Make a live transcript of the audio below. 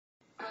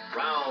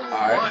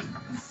Alright.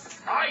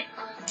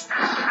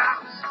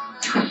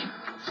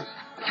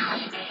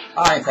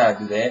 I ain't trying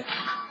to do that.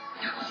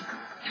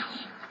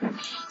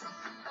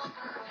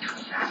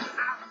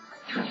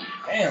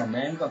 Damn,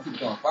 man, he's gonna keep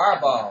throwing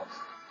fireballs.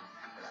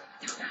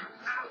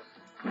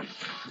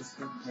 This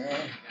stupid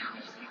man.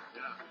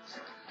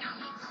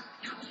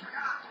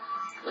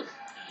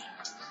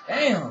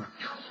 Damn.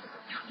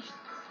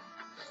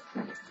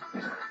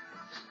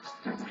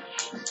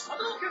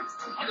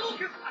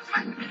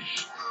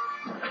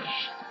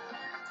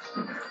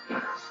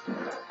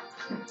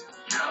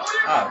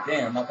 Oh,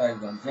 damn, I thought he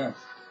was gonna jump.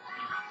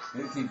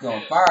 He keeps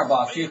throwing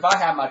fireballs. See, if I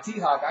had my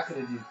T-Hawk, I could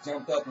have just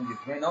jumped up and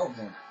just ran over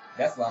him.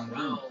 That's what I'm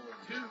gonna do.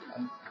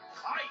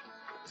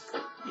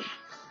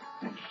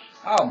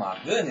 Oh my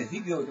goodness, he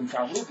good with them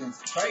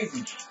Charlukins.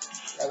 Crazy.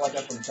 Gotta watch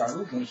out for the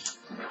Charlukins.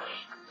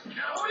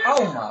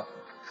 Oh my.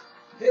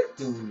 This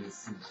dude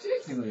is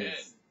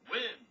ridiculous.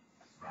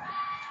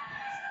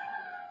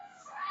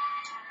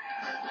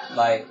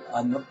 Like,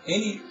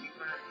 any.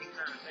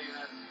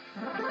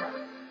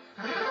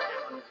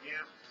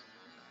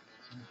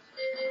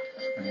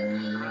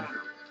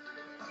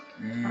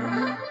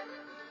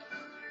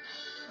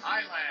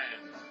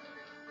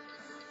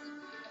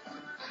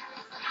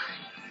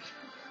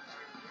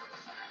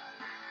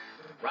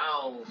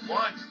 Round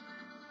one.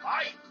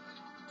 Fight.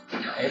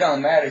 It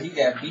don't matter. He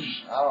got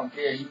beat. I don't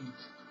care.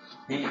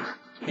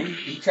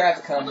 He tried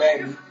to come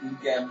back. He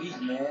got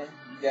beat, man.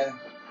 You got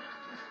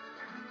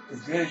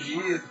as good as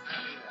you is.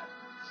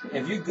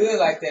 If you good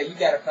like that, you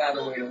gotta find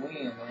a way to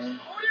win, man.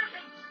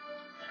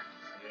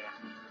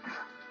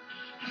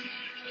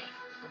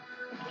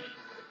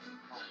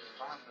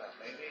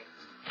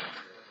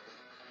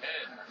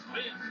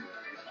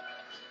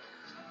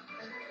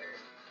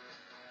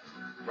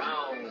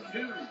 Round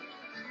two.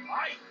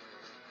 Fight.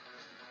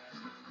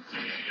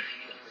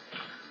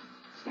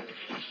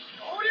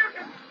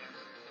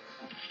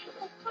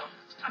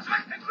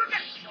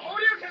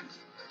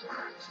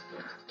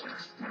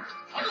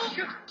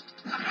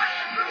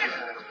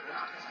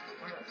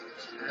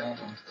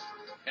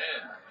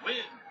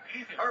 Win.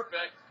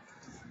 Perfect.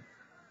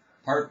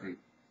 Perfect.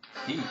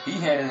 He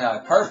handing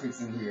out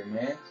perfects in here,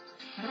 man.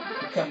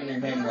 He coming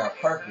in handing out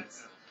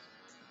perfects.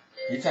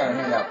 He trying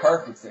to hand out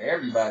perfects to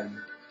everybody.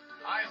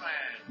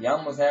 He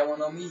almost had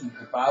one on me.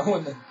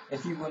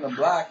 If he wouldn't have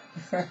blocked.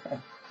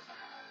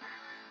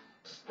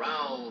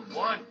 Round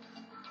one.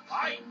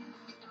 Fight.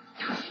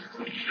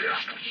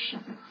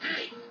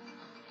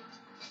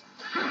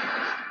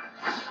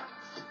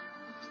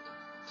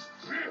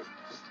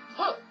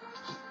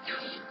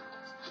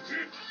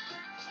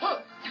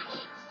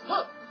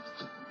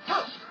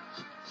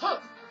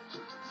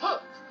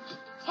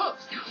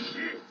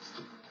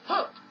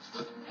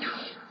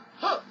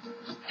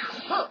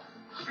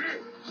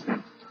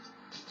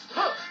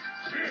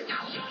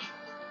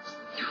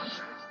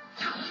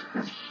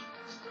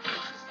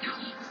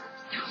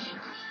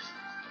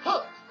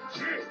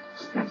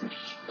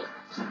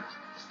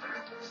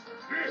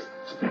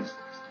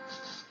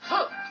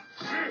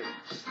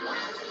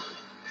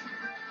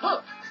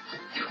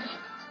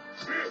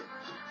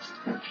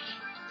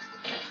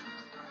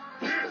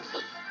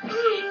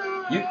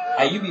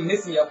 You be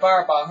missing your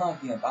fireball, huh,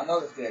 Gimp? I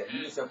noticed that.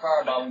 You miss your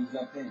fireball when you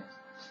jump in.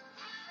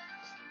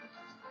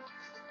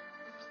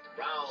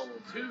 Round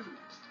two.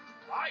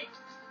 Fight.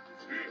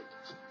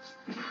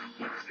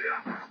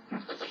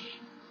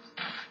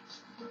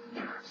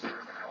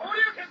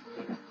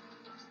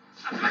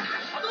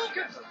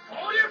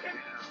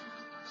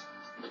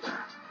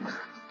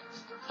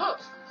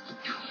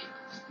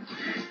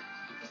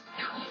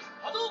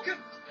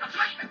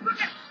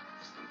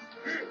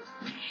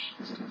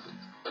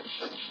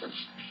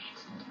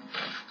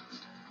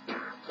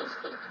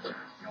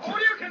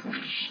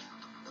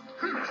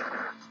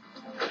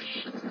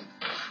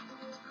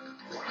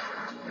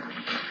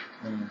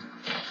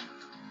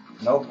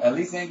 Nope, at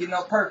least he ain't getting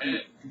no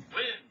perfect.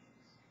 Win.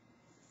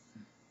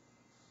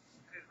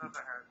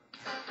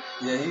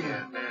 Yeah, he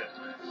did.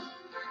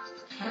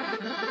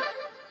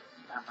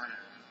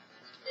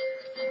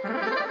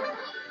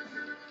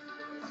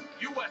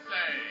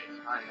 USA.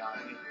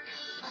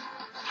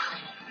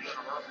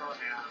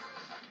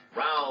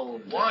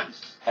 Round one.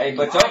 Hey,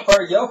 but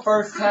your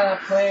first time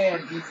playing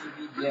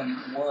Dgv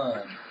Gimp, you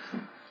won.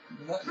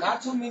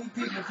 Not too many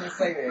people can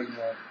say that, you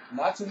know.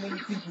 Not too many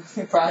people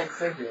can probably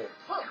say that.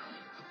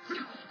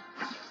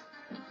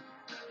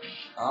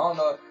 I don't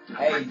know.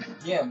 Hey,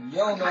 Gimp, you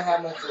don't know how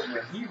much of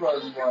a hero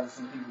you are to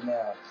some people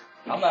now.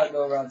 I'm about to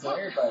go around telling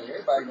everybody.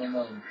 Everybody gonna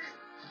know me.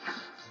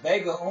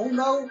 Vega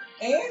Uno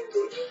and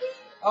Dgv?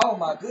 Oh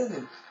my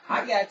goodness.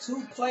 I got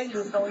 2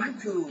 playlists on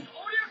YouTube.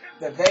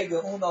 The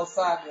Vega Uno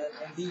Saga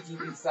and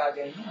Dgv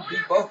Saga, and you can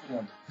beat both of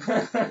them.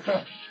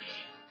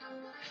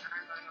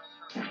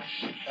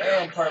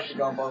 And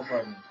perfect on both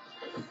of them.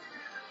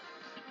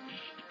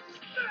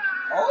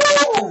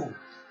 Oh!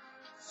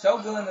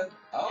 Shogun,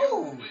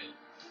 oh!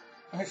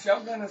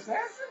 Shogun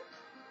Assassin?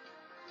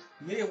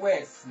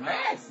 Midwest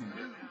smashing.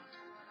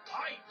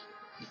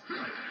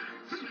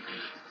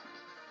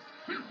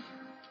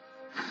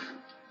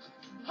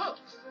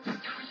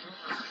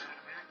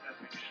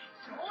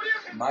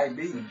 Might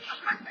be.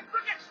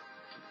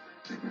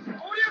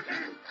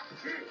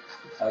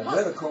 A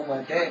good Akuma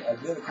at that. A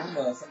good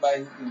Akuma, somebody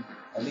who can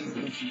at least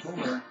beat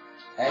Akuma,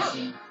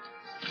 actually.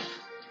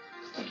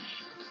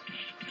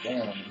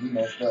 Damn, he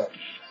messed up.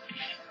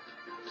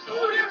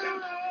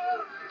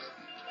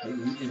 He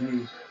just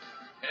need.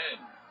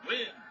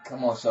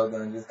 Come on,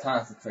 Shogun, just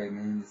concentrate,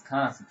 man. Just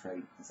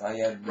concentrate. That's all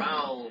you have to do.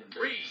 Round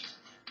 3.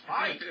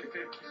 Fight.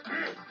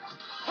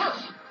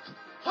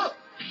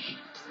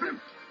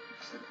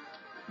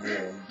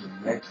 Yeah, he's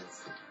getting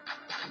reckless.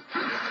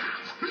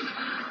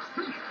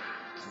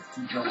 Just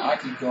keep going. I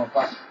keep going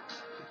fire.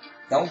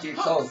 Don't get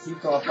close.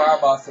 Keep going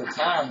fireballs till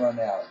time run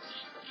out.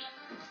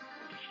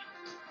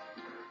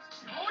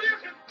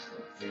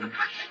 See?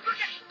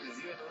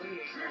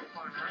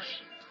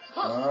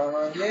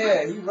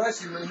 Yeah, he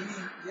rushing me.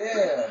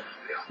 Yeah.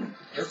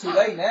 It's too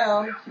late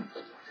now.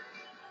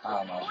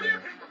 Oh my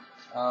goodness.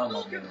 Oh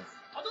my goodness.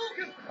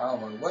 Oh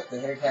my, what the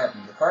heck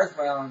happened? The first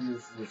round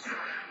just was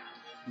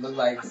looked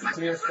like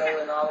clear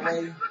sailing all the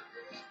way.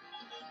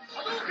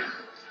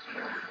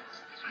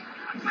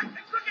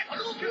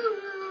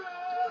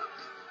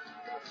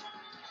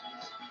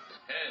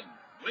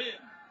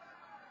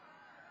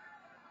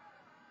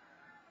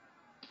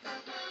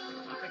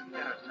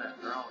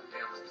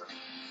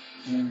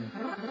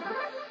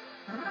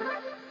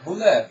 Who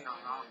left?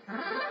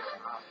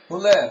 Who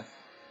left?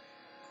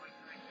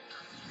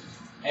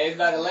 Hey, it's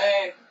like a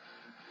lag.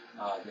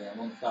 Oh damn, I'm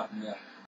gonna stop him now.